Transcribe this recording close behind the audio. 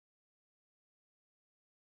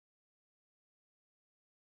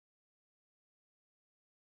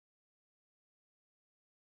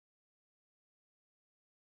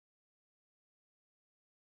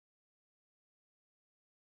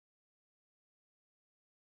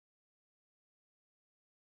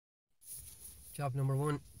Job number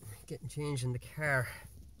one, getting changed in the car.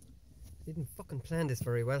 Didn't fucking plan this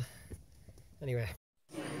very well. Anyway,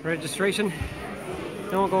 registration.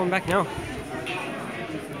 No going back now.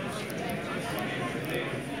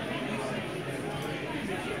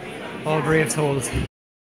 All brave souls.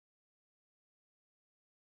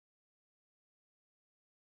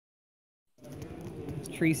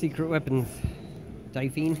 3 secret weapons.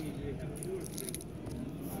 Diphene.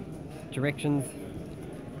 Directions.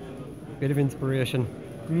 Bit of inspiration.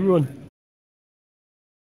 Run.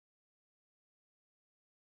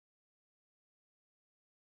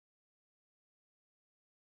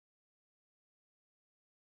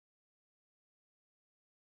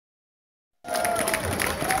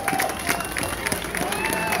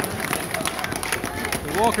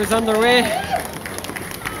 The walkers on their way.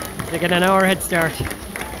 They get an hour head start.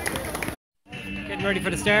 Getting ready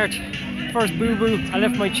for the start. First boo-boo, I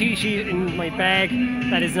left my cheat sheet in my bag.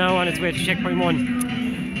 That is now on its way to checkpoint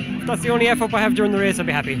 1. If that's the only F-up I have during the race, I'll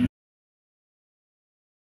be happy.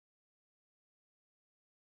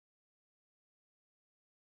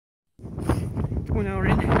 1 hour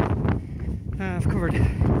in, I've covered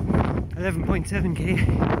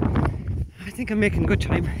 11.7k. I think I'm making good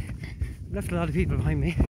time. I've left a lot of people behind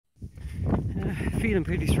me. Feeling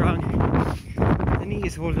pretty strong. The knee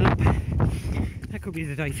is holding up. That could be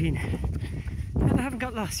the Diphene. And I haven't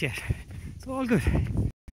got lost yet. So all good.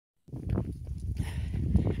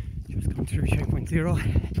 Just come through checkpoint 0.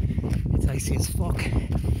 It's icy as fuck.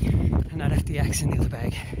 And I left the axe in the other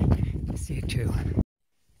bag. Let's take 2.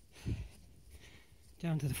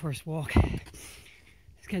 Down to the first walk.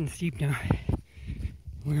 It's getting steep now.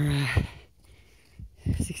 We're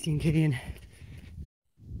 16k in.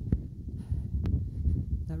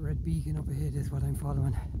 That red beacon up ahead is what I'm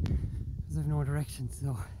following, because I've no direction,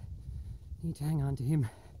 so need to hang on to him.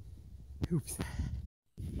 Oops.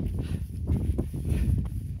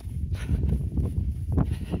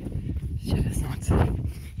 Shit, it's nuts.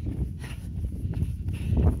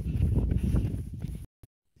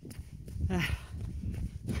 Uh,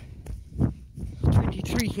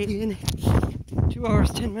 23k in, 2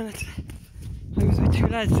 hours 10 minutes. I was with 2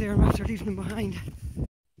 lads there after leaving them behind.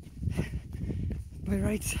 By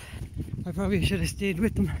rights, I probably should have stayed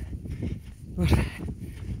with them, but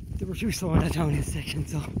they were too slow in that downhill section,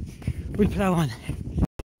 so we'll plough on.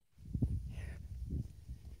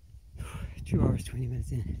 2 hours 20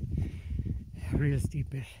 minutes in. A real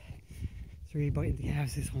steep bit. It's really biting the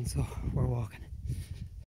calves this one, so we're walking.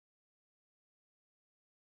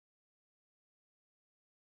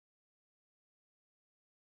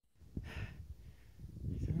 I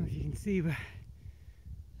don't know if you can see, but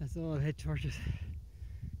that's all head torches.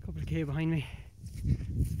 A couple of k behind me.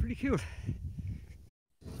 It's pretty cool.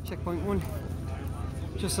 Checkpoint 1.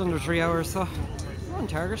 Just under 3 hours, so we're on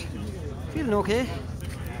target. Feeling okay.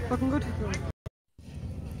 Looking good.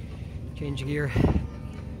 Change of gear.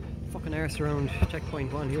 Fucking arse around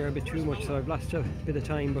checkpoint 1 here a bit too much, so I've lost a bit of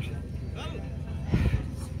time, but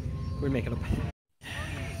we'll make it up.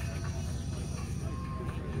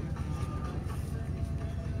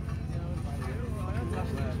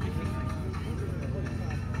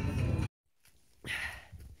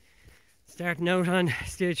 Starting out on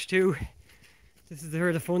stage 2. This is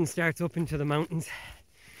where the fun starts up into the mountains.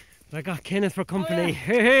 But I got Kenneth for company. Oh, yeah.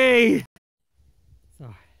 Hey!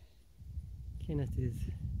 So, Kenneth is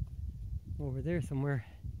over there somewhere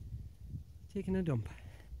taking a dump.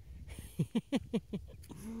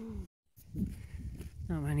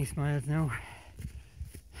 Not many smiles now.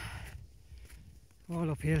 All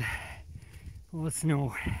uphill, all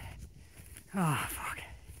snow. Ah, oh, fuck.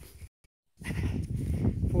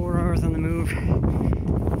 4 hours on the move,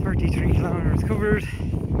 33 kilometers covered.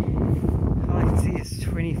 All I can see is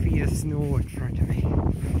 20 feet of snow in front of me.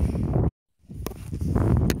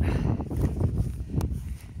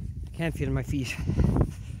 Can't feel my feet.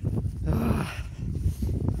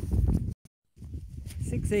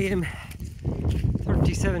 6 AM,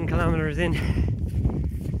 37 kilometers in.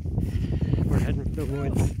 We're heading for the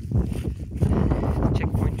woods.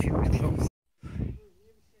 Checkpoint 2 is close.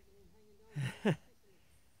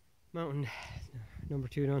 Mountain number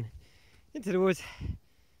 2 done. Into the woods.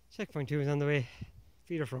 Checkpoint 2 is on the way.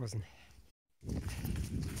 Feet are frozen.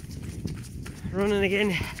 Running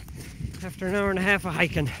again after an hour and a half of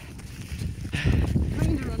hiking.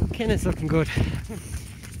 Kenneth's looking good.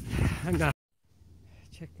 I'm not.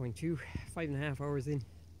 Checkpoint 2, 5.5 hours in.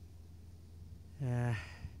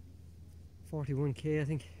 41k I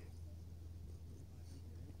think.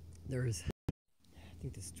 I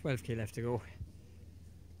think there's 12k left to go.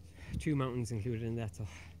 2 mountains included in that, so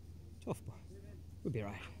tough, but we'll be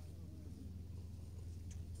alright.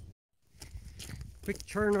 Quick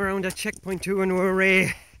turn around at checkpoint 2 and we're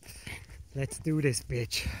away. Let's do this,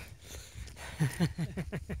 bitch.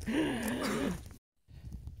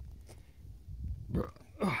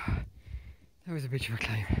 That was a bitch of a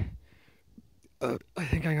climb. I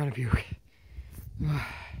think I'm gonna puke.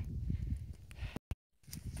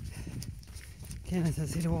 Kenneth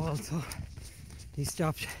has hit a wall, so he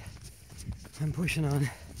stopped. I'm pushing on.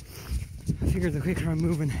 I figured the quicker I'm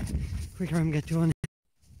moving, the quicker I'm get done.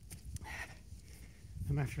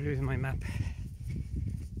 I'm after losing my map.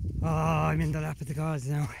 Oh, I'm in the lap of the gods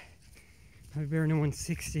now. I've burning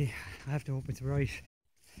 160. I have to hope it's right.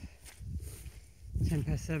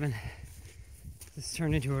 7:10. This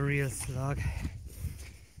turned into a real slog.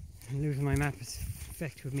 And losing my map is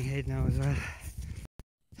effect with my head now as well.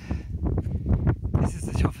 This is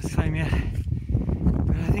the toughest climb yet.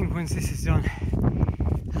 But I think once this is done,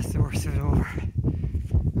 that's the worst of it over.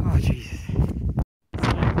 Oh Jesus.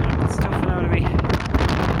 It's stuffing out of me.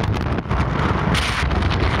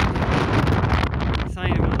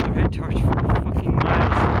 Sign of another head torch for fucking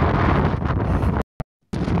miles.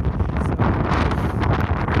 So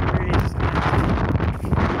we're really just gonna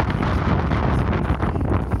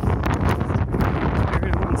we're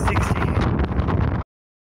at 160.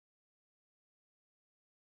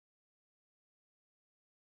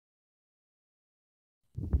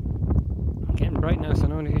 Getting bright now, so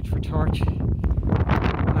I'm going to head for torch. I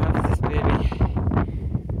have this baby,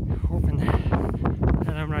 hoping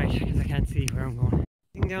that I'm right because I can't see where I'm going.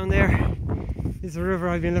 Down there is the river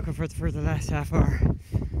I've been looking for the last half hour,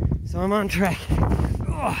 so I'm on track.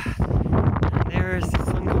 Oh, and there's the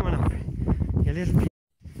sun coming up. You little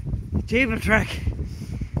table track.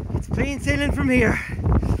 It's plain sailing from here.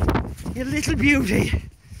 You little beauty.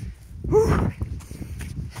 Whew.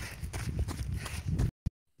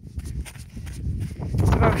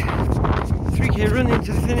 About 3k running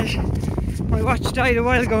to the finish. My watch died a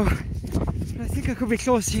while ago, but I think I could be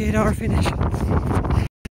close to the 8-hour finish.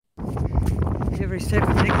 Every step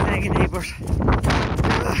I take a leg and but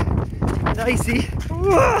and icy.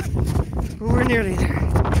 But we're nearly there.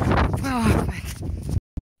 Oh,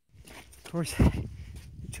 of course,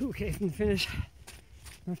 2k from the finish.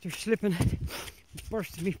 After slipping,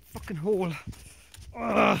 burst me fucking hole.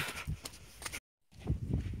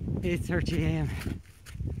 8:30 AM.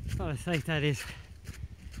 What a sight that is.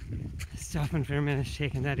 Stopping for a minute,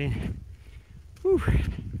 taking that in. Whew.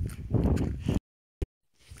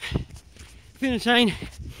 Finish line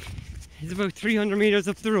is about 300 meters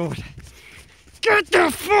up the road. Get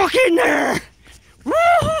the fuck in there!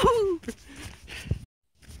 Woo!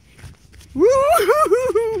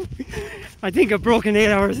 Woo! I think I've broken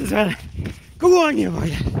 8 hours as well. Go on, you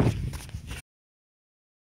boy.